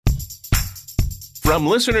From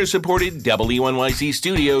listener-supported WNYC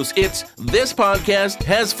Studios, it's This Podcast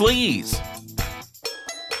Has Fleas.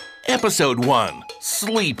 Episode 1,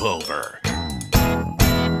 Sleepover.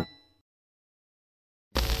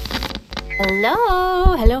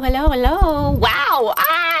 Hello. Wow,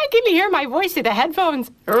 I can hear my voice through the headphones.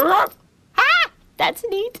 That's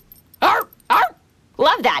neat.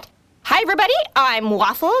 Love that. Hi, everybody. I'm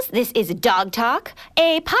Waffles. This is Dog Talk,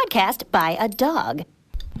 a podcast by a dog.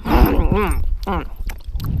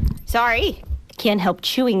 Sorry, can't help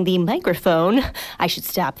chewing the microphone. I should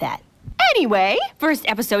stop that. Anyway, first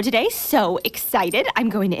episode today. So excited. I'm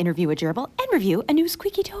going to interview a gerbil and review a new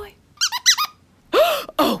squeaky toy.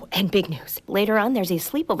 Oh, and big news. Later on, there's a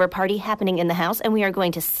sleepover party happening in the house, and we are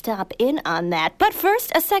going to stop in on that. But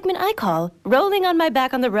first, a segment I call Rolling on My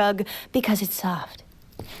Back on the Rug because it's soft.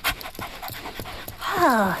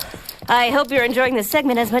 I hope you're enjoying this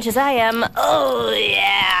segment as much as I am. Oh,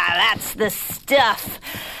 yeah, that's the stuff.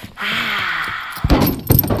 All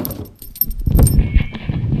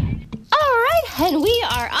right, and we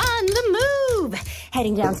are on the move.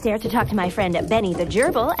 Heading downstairs to talk to my friend Benny the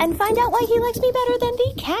gerbil and find out why he likes me better than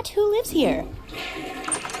the cat who lives here.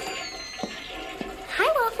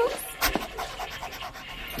 Hi, Waffles.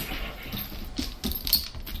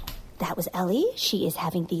 That was Ellie. She is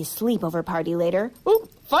having the sleepover party later. Ooh,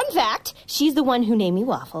 fun fact, she's the one who named me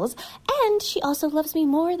Waffles, and she also loves me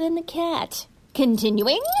more than the cat.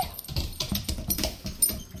 Continuing.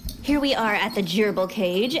 Here we are at the gerbil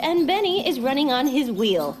cage, and Benny is running on his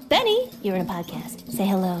wheel. Benny, you're in a podcast. Say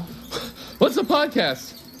hello. What's a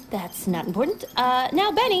podcast? That's not important.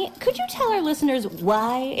 Now, Benny, could you tell our listeners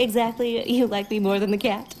why exactly you like me more than the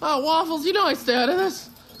cat? Oh, Waffles, you know I stay out of this.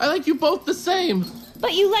 I like you both the same.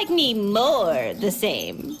 But you like me more the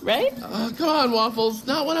same, right? Come on, Waffles.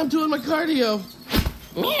 Not when I'm doing my cardio.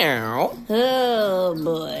 Meow. Oh,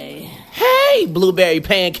 boy. Hey, blueberry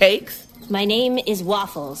pancakes. My name is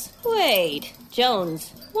Waffles. Wait,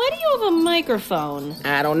 Jones, why do you have a microphone?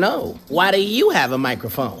 I don't know. Why do you have a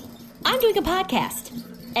microphone? I'm doing a podcast,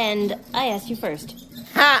 and I asked you first.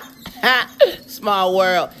 Ha! Small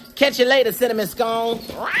world. Catch you later, cinnamon scone.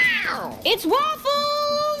 It's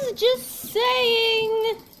Waffles! Just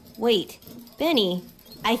saying. Wait, Benny,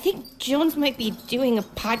 I think Jones might be doing a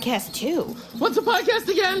podcast too. What's a podcast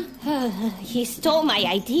again? He stole my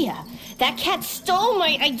idea. That cat stole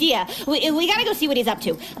my idea. We gotta go see what he's up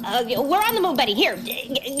to. We're on the move, Benny. Here, get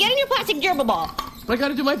in your plastic gerbil ball. I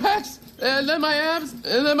gotta do my pecs, and then my abs,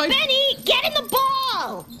 and then my... Benny, get in the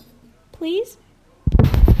ball! Please?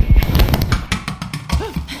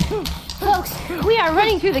 Folks, we are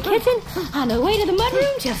running through the kitchen on the way to the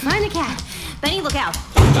mudroom to find the cat. Benny, look out.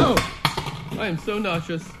 Oh, I am so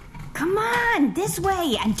nauseous. Come on, this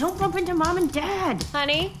way, and don't bump into Mom and Dad.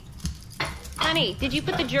 Honey, did you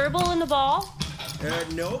put the gerbil in the ball?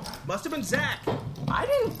 Nope. Must have been Zach. I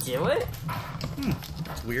didn't do it.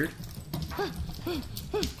 That's weird.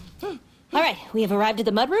 All right, we have arrived at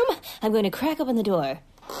the mudroom. I'm going to crack open the door.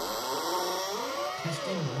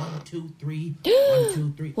 Testing 1, 2, 3. 1,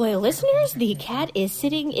 2, 3. Well, listeners, the cat is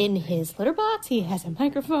sitting in his litter box. He has a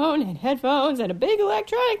microphone and headphones and a big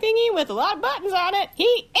electronic thingy with a lot of buttons on it. He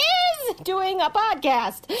is doing a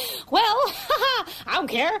podcast. Well, I don't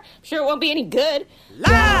care. I'm sure it won't be any good.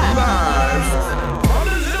 Live from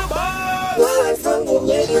the litter box. Live from the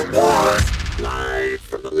litter box. Live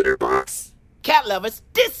from the litter box. Cat lovers,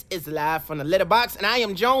 this is Live from the Litter Box, and I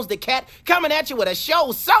am Jones the Cat, coming at you with a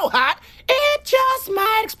show so hot, it just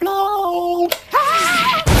might explode.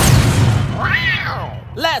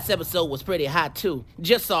 Last episode was pretty hot, too.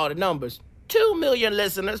 Just saw the numbers. 2 million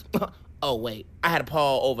listeners. Oh, wait, I had to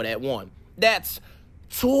pause over that one. That's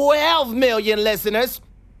 12 million listeners.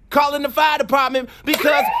 Calling the fire department because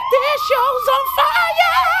their show's on fire.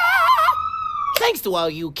 Thanks to all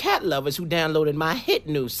you cat lovers who downloaded my hit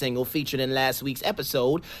new single featured in last week's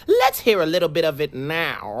episode. Let's hear a little bit of it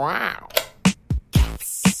now. Wow.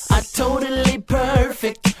 Are totally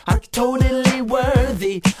perfect, are totally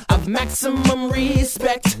worthy of maximum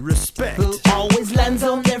respect. Who always lands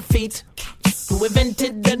on their feet, who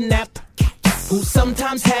invented the nap, who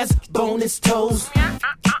sometimes has bonus toes.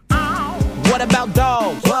 What about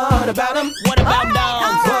dogs? What about them? What about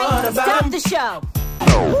dogs? What about Stop them? the show.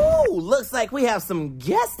 Ooh, looks like we have some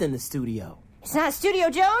guests in the studio. It's not Studio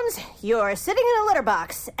Jones. You're sitting in a litter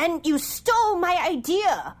box, and you stole my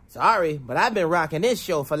idea. Sorry, but I've been rocking this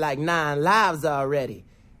show for like 9 lives already.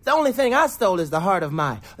 The only thing I stole is the heart of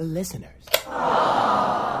my listeners.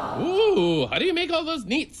 Ooh, how do you make all those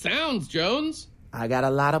neat sounds, Jones? I got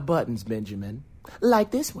a lot of buttons, Benjamin.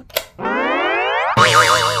 Like this one.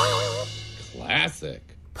 Classic.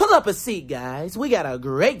 Pull up a seat, guys. We got a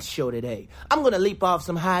great show today. I'm gonna leap off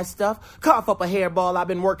some high stuff, cough up a hairball I've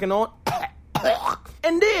been working on,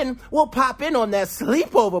 and then we'll pop in on that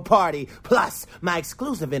sleepover party, plus my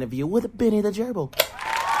exclusive interview with Benny the Gerbil.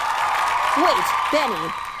 Wait, Benny,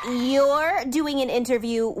 you're doing an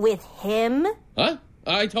interview with him? Huh?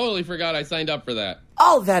 I totally forgot I signed up for that.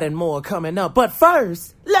 All that and more coming up, but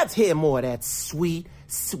first, let's hear more of that sweet,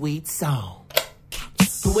 sweet song.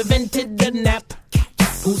 Who invented the nap?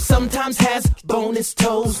 Who sometimes has bonus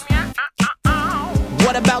toes?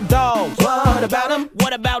 What about dogs? What about them?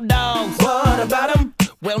 What about dogs? What about them?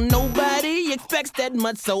 Well, nobody expects that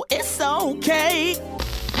much, so it's okay.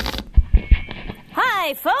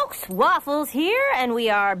 Hi, folks. Waffles here, and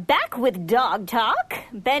we are back with Dog Talk.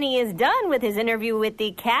 Benny is done with his interview with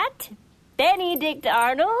the cat, Benedict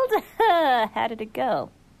Arnold. How did it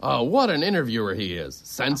go? Oh, what an interviewer he is.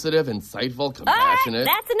 Sensitive, insightful, compassionate.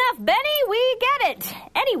 All right, that's enough, Benny. We get it.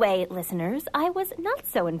 Anyway, listeners, I was not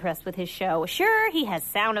so impressed with his show. Sure, he has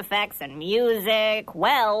sound effects and music.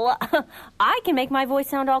 Well, I can make my voice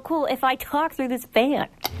sound all cool if I talk through this fan.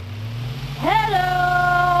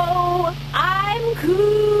 Hello, I'm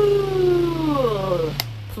cool.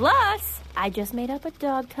 Plus, I just made up a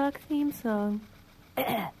Dog Talk theme song.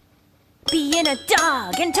 Being a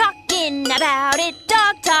dog and talking about it,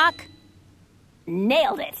 Dog Talk.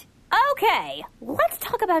 Nailed it. Okay, let's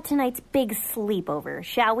talk about tonight's big sleepover,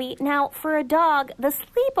 shall we? Now, for a dog, the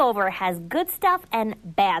sleepover has good stuff and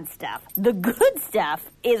bad stuff. The good stuff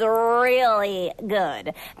is really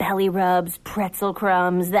good. Belly rubs, pretzel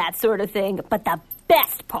crumbs, that sort of thing. But the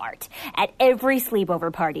best part, at every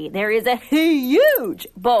sleepover party, there is a huge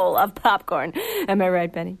bowl of popcorn. Am I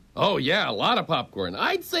right, Benny? Oh, yeah, a lot of popcorn.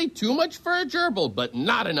 I'd say too much for a gerbil, but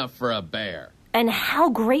not enough for a bear. And how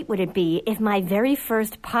great would it be if my very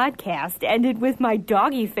first podcast ended with my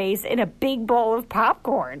doggy face in a big bowl of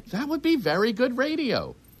popcorn? That would be very good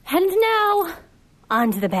radio. And now,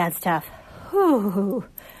 on to the bad stuff. Whew.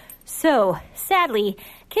 So, sadly,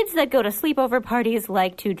 kids that go to sleepover parties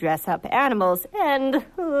like to dress up animals, and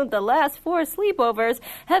the last 4 sleepovers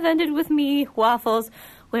have ended with me, Waffles,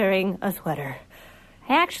 wearing a sweater.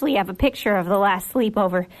 I actually have a picture of the last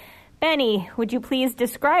sleepover. Benny, would you please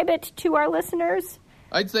describe it to our listeners?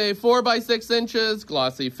 I'd say 4 by 6 inches,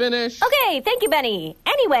 glossy finish. Okay, thank you, Benny.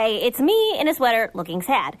 Anyway, it's me in a sweater looking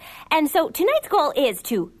sad. And so tonight's goal is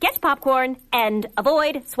to get popcorn and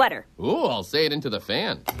avoid sweater. Ooh, I'll say it into the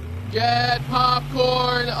fan. Get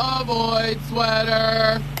popcorn, avoid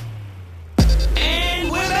sweater.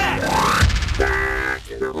 And we're back. Back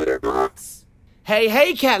in the litter box.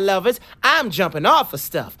 Hey, cat lovers, I'm jumping off of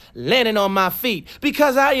stuff, landing on my feet,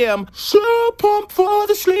 because I am so pumped for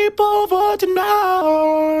the sleepover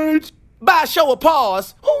tonight. By a show of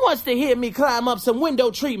pause, who wants to hear me climb up some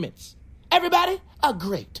window treatments? Everybody?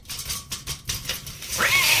 Great.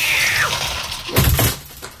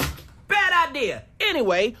 Bad idea.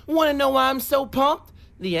 Anyway, want to know why I'm so pumped?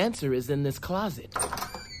 The answer is in this closet.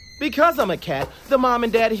 Because I'm a cat, the mom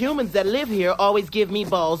and dad humans that live here always give me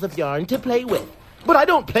balls of yarn to play with. But I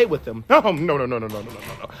don't play with them. Oh, no.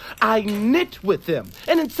 I knit with them.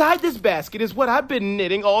 And inside this basket is what I've been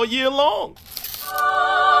knitting all year long.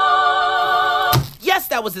 Yes,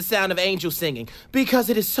 that was the sound of Angel singing,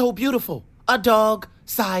 because it is so beautiful. A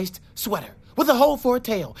dog-sized sweater with a hole for a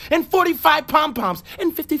tail and 45 pom-poms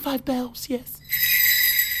and 55 bells, yes.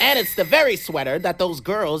 And it's the very sweater that those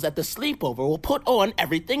girls at the sleepover will put on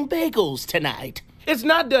Everything Bagels tonight. It's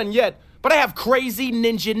not done yet, but I have crazy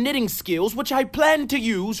ninja knitting skills, which I plan to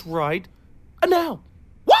use right now.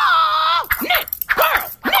 Wah! Knit! Girl!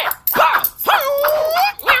 Knit! Girl!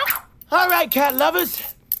 All right, cat lovers.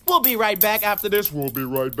 We'll be right back after this We'll Be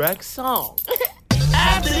Right Back song.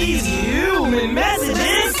 After these human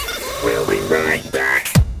messages, We'll be right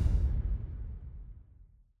back.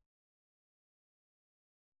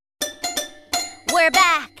 We're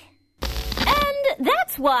back. And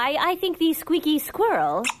that's why I think the squeaky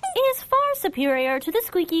squirrel is far superior to the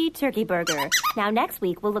squeaky turkey burger. Now, next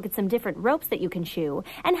week, we'll look at some different ropes that you can chew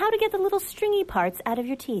and how to get the little stringy parts out of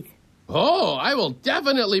your teeth. Oh, I will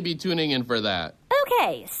definitely be tuning in for that.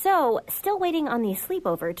 Okay, so still waiting on the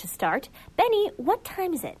sleepover to start. Benny, what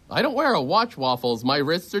time is it? I don't wear a watch, Waffles. My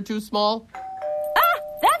wrists are too small. Ah,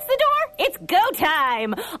 that's the door. It's go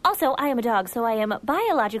time. Also, I am a dog, so I am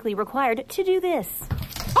biologically required to do this.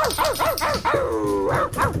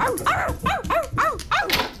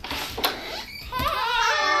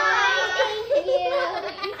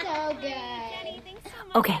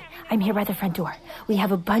 Okay, I'm here by the front door. We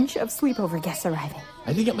have a bunch of sleepover guests arriving.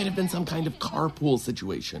 I think it might have been some kind of carpool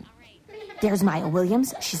situation. There's Maya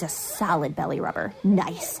Williams. She's a solid belly rubber.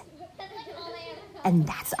 Nice. And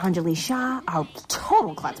that's Anjali Shah, our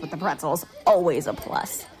total klutz with the pretzels. Always a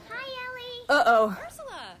plus. Hi, Ellie. Uh-oh.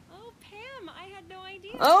 Ursula. Oh, Pam, I had no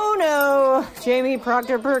idea. Oh, no. Jamie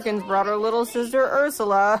Proctor Perkins brought her little sister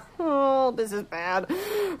Ursula. Oh, this is bad.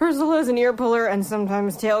 Ursula's an ear puller and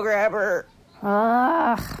sometimes tail grabber.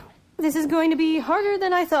 Ugh. This is going to be harder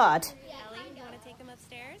than I thought. Ellie, you want to take them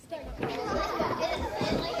upstairs?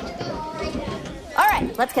 All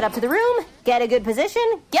right, let's get up to the room, get a good position,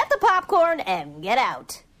 get the popcorn, and get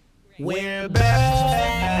out. We're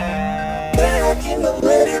back. Back in the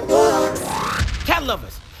litter box. Cat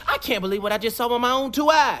lovers, I can't believe what I just saw with my own two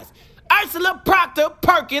eyes. Ursula Proctor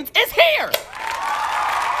Perkins is here.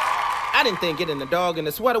 I didn't think getting the dog in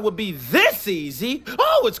the sweater would be this easy.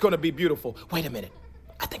 Oh, it's going to be beautiful. Wait a minute.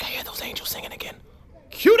 I think I hear those angels singing again.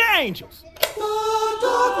 Cue the angels.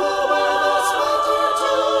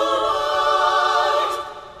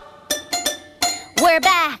 We're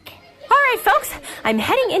back. All right, folks, I'm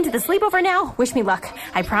heading into the sleepover now. Wish me luck.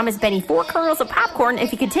 I promised Benny 4 kernels of popcorn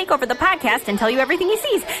if he could take over the podcast and tell you everything he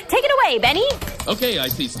sees. Take it away, Benny. Okay, I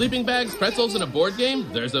see sleeping bags, pretzels, and a board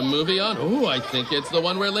game. There's a movie on. Oh, I think it's the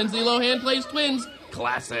one where Lindsay Lohan plays twins.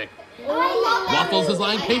 Classic. Waffles is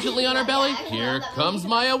lying patiently on her belly. Here comes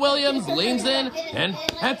Maya Williams, leans in, and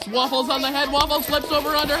pets Waffles on the head. Waffles slips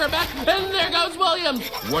over under her back, and there goes Williams,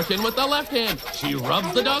 working with the left hand. She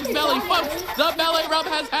rubs the dog's belly. Folks, the belly rub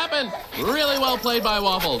has happened. Really well played by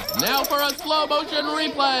Waffles. Now for a slow motion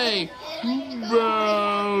replay. Belly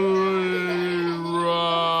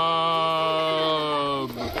rub.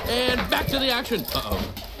 And back to the action. Uh-oh.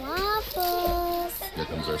 Waffles. Here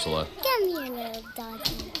comes Ursula. Come here, little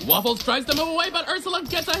doggy. Waffles tries to move away, but Ursula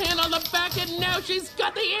gets a hand on the back, and now she's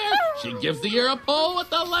got the ear. She gives the ear a pull with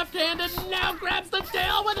the left hand, and now grabs the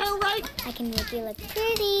tail with her right. I can make you look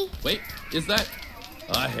pretty. Wait, is that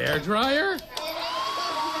a hairdryer?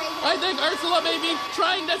 I think Ursula may be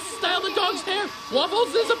trying to style the dog's hair.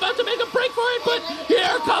 Waffles is about to make a break for it, but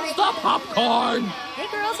here comes the popcorn. Hey,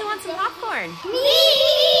 girls, who want some popcorn? Me!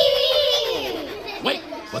 Wait,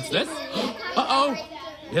 what's this? Uh-oh.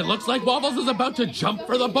 It looks like Waffles is about to jump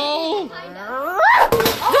for the bowl.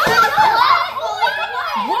 Waffles,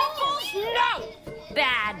 no!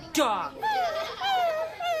 Bad dog.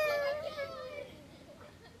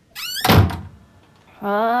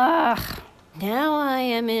 Now I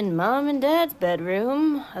am in Mom and Dad's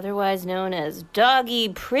bedroom, otherwise known as Doggy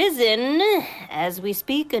Prison. As we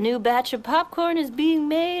speak, a new batch of popcorn is being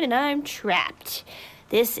made and I'm trapped.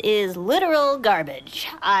 This is literal garbage.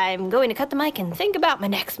 I'm going to cut the mic and think about my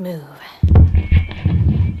next move.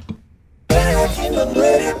 Back in the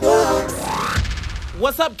litter box.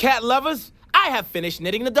 What's up, cat lovers? I have finished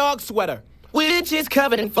knitting the dog sweater, which is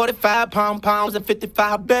covered in 45 pom-poms and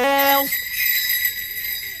 55 bells.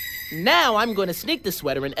 Now I'm going to sneak the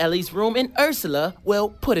sweater in Ellie's room, and Ursula will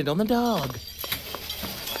put it on the dog.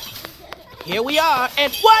 Here we are,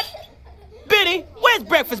 and what? Benny, where's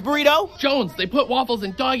breakfast burrito? Jones, they put Waffles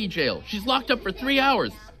in doggy jail. She's locked up for 3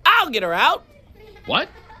 hours. I'll get her out. What?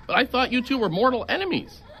 But I thought you two were mortal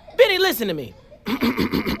enemies. Benny, listen to me.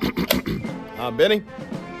 Benny,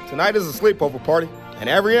 tonight is a sleepover party, and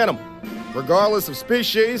every animal, regardless of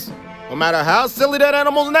species, no matter how silly that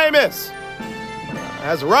animal's name is,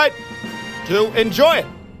 has a right to enjoy it.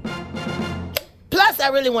 Plus, I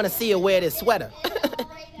really want to see her wear this sweater.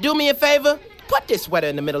 Do me a favor, put this sweater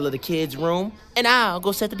in the middle of the kids' room, and I'll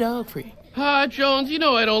go set the dog free. Jones, you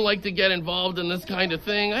know I don't like to get involved in this kind of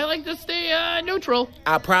thing. I like to stay neutral.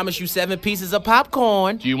 I promise you 7 pieces of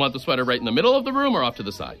popcorn. Do you want the sweater right in the middle of the room or off to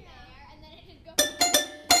the side?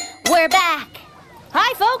 We're back.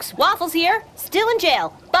 Hi, folks. Waffles here. Still in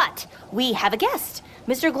jail. But we have a guest.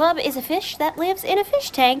 Mr. Glub is a fish that lives in a fish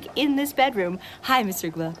tank in this bedroom. Hi, Mr.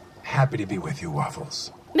 Glub. Happy to be with you,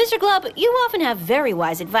 Waffles. Mr. Glub, you often have very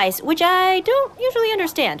wise advice, which I don't usually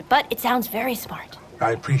understand, but it sounds very smart.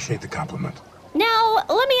 I appreciate the compliment. Now,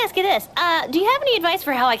 let me ask you this. Do you have any advice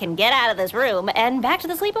for how I can get out of this room and back to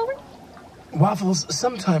the sleepover? Waffles,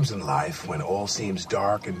 sometimes in life, when all seems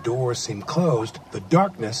dark and doors seem closed, the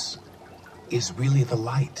darkness is really the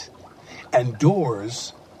light. And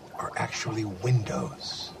doors are actually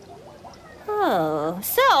windows. Oh,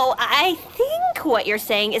 so I think what you're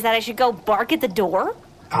saying is that I should go bark at the door?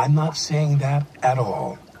 I'm not saying that at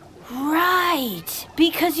all. Right,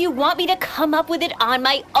 because you want me to come up with it on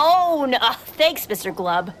my own. Thanks, Mr.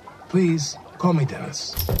 Glub. Please, call me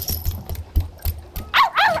Dennis. Ow,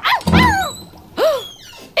 ow, ow, ow!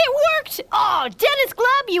 It worked! Oh, Dennis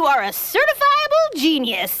Glub, you are a certifiable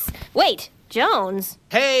genius. Wait, Jones?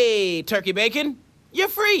 Hey, Turkey Bacon, you're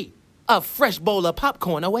free. A fresh bowl of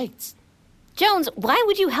popcorn awaits. Jones, why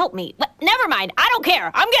would you help me? Never mind, I don't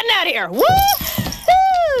care. I'm getting out of here. Woo!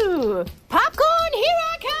 Ooh, popcorn, here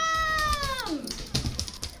I come!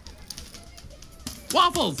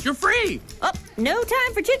 Waffles, you're free! Oh, no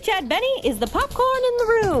time for chit-chat, Benny. Is the popcorn in the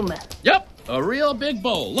room? Yep, a real big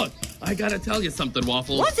bowl. Look, I gotta tell you something,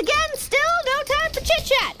 Waffles. Once again, still no time for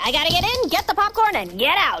chit-chat. I gotta get in, get the popcorn, and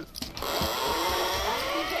get out.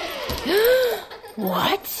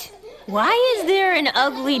 What? Why is there an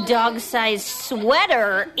ugly dog-sized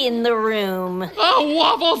sweater in the room? Oh,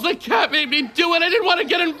 Waffles, the cat made me do it. I didn't want to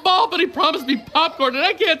get involved, but he promised me popcorn, and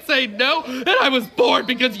I can't say no. And I was bored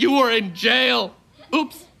because you were in jail.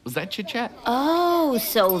 Oops, was that chit-chat? Oh,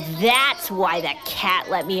 so that's why that cat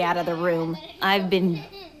let me out of the room. I've been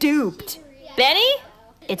duped. Benny,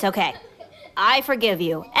 it's okay. I forgive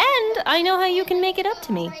you, and I know how you can make it up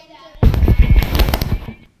to me.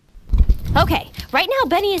 Okay, right now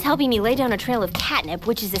Benny is helping me lay down a trail of catnip,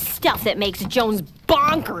 which is the stuff that makes Jones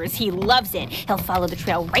bonkers. He loves it. He'll follow the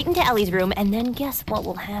trail right into Ellie's room, and then guess what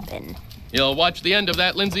will happen? You'll watch the end of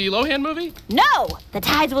that Lindsay Lohan movie? No! The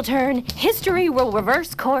tides will turn, history will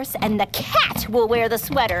reverse course, and the cat will wear the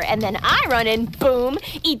sweater, and then I run in, boom,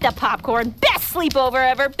 eat the popcorn, best sleepover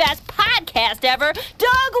ever, best podcast ever,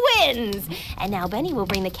 dog wins! And now Benny will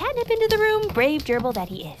bring the catnip into the room, brave gerbil that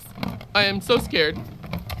he is. I am so scared.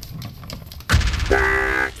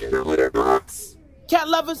 Back in the litter box. Cat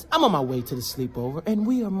lovers, I'm on my way to the sleepover, and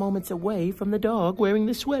we are moments away from the dog wearing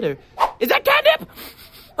the sweater. Is that catnip?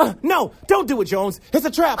 No, don't do it, Jones. It's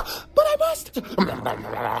a trap. But I must.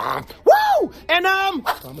 Woo! And,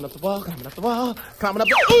 climbing up the wall, climbing up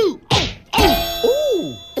the... Ooh!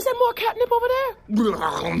 Ooh! Is there more catnip over there?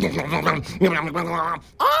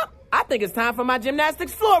 I think it's time for my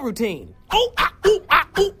gymnastics floor routine. Ooh, ah, ooh, ah,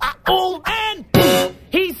 ooh, ah, ooh, and...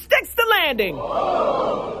 He sticks the landing.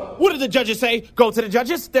 What did the judges say? Go to the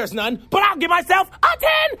judges. There's none. But I'll give myself a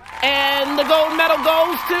 10. And the gold medal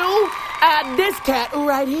goes to this cat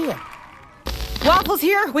right here. Waffles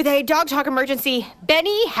here with a dog talk emergency.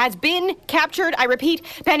 Benny has been captured. I repeat,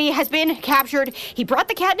 Benny has been captured. He brought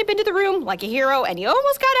the catnip into the room like a hero, and he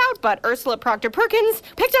almost got out, but Ursula Proctor Perkins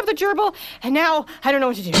picked up the gerbil, and now I don't know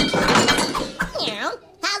what to do. Meow.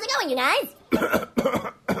 How's it going, you guys?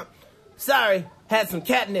 Sorry, had some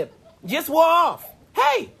catnip. Just wore off.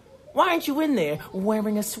 Hey, why aren't you in there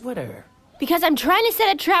wearing a sweater? Because I'm trying to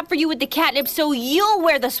set a trap for you with the catnip so you'll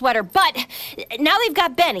wear the sweater, but now they've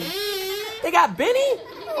got Benny. They got Benny?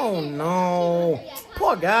 Oh, no.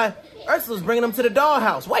 Poor guy. Ursula's bringing him to the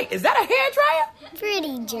dollhouse. Wait, is that a hairdryer?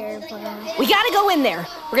 Pretty gerbil. We gotta go in there.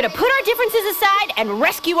 We're gonna put our differences aside and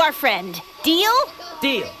rescue our friend. Deal?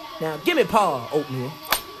 Deal. Now, give me paw, Oatmeal.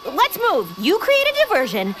 Let's move. You create a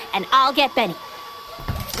diversion, and I'll get Benny.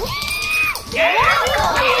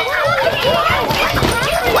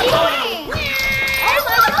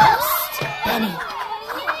 Benny.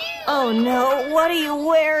 Oh no, what are you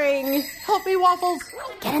wearing? Help me, Waffles.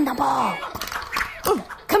 Get in the ball. Ooh,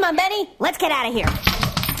 come on, Benny. Let's get out of here.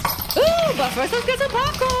 Ooh, but first let's get some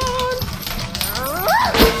popcorn.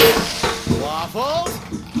 Waffles,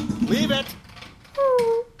 leave it.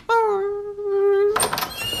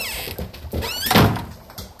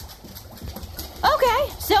 Okay,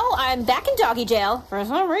 so I'm back in doggy jail. For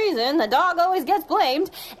some reason, the dog always gets blamed.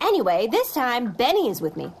 Anyway, this time, Benny is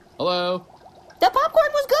with me. Hello? The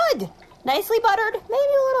popcorn was good. Nicely buttered, maybe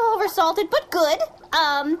a little oversalted, but good.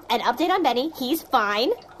 An update on Benny, he's fine.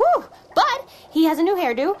 Whew, but he has a new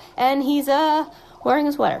hairdo, and he's, wearing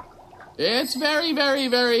a sweater. It's very, very,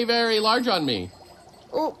 very, very large on me.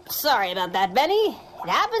 Oh, sorry about that, Benny. It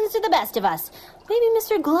happens to the best of us. Maybe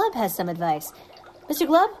Mr. Glub has some advice. Mr.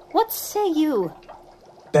 Glub, what say you?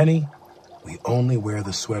 Benny, we only wear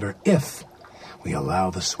the sweater if we allow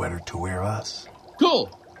the sweater to wear us.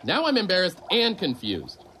 Cool. Now I'm embarrassed and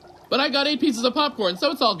confused. But I got 8 pieces of popcorn, so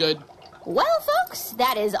it's all good. Well, folks,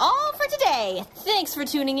 that is all for today. Thanks for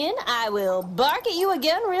tuning in. I will bark at you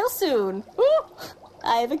again real soon. Woo!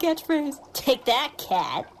 I have a catchphrase. Take that,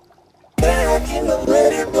 cat. Back in the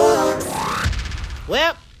litter box.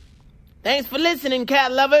 Well, thanks for listening,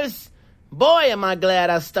 cat lovers. Boy, am I glad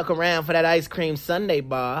I stuck around for that ice cream sundae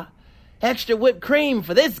bar. Extra whipped cream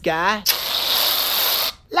for this guy.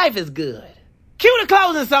 Life is good. Cue the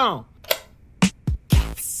closing song.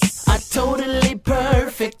 Are totally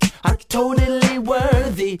perfect, are totally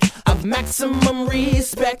worthy of maximum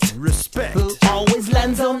respect. Who always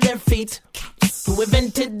lands on their feet, who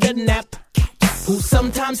invented the nap, who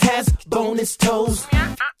sometimes has bonus toes.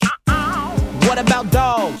 What about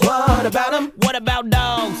dogs? What about them? What about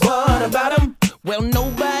dogs? What about them? Well,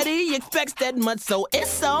 nobody expects that much, so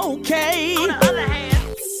it's okay. On the other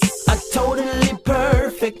hand, are totally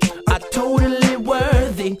perfect, are totally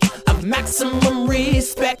worthy of maximum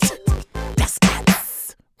respect. That's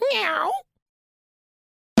cats. Meow.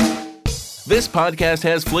 This Podcast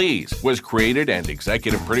Has Fleas was created and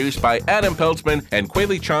executive produced by Adam Peltzman and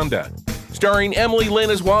Quayle Chanda. Starring Emily Lynn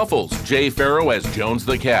as Waffles, Jay Farrow as Jones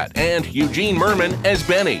the Cat, and Eugene Merman as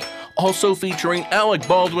Benny. Also featuring Alec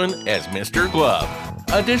Baldwin as Mr. Glove.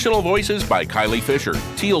 Additional voices by Kylie Fisher,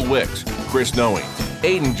 Teal Wicks, Chris Knowings,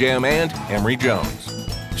 Aiden Jam, and Emery Jones.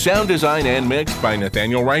 Sound design and mixed by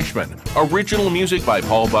Nathaniel Reichman. Original music by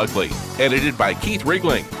Paul Buckley. Edited by Keith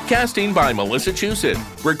Rigling. Casting by Melissa Chusett.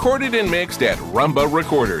 Recorded and mixed at Rumba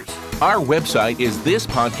Recorders. Our website is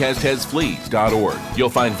thispodcasthasfleas.org. You'll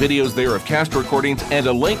find videos there of cast recordings and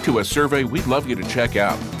a link to a survey we'd love you to check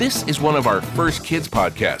out. This is one of our first kids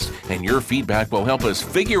podcasts, and your feedback will help us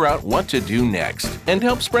figure out what to do next and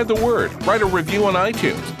help spread the word. Write a review on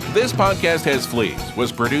iTunes. This Podcast Has Fleas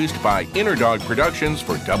was produced by Innerdog Productions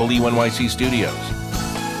for WNYC Studios.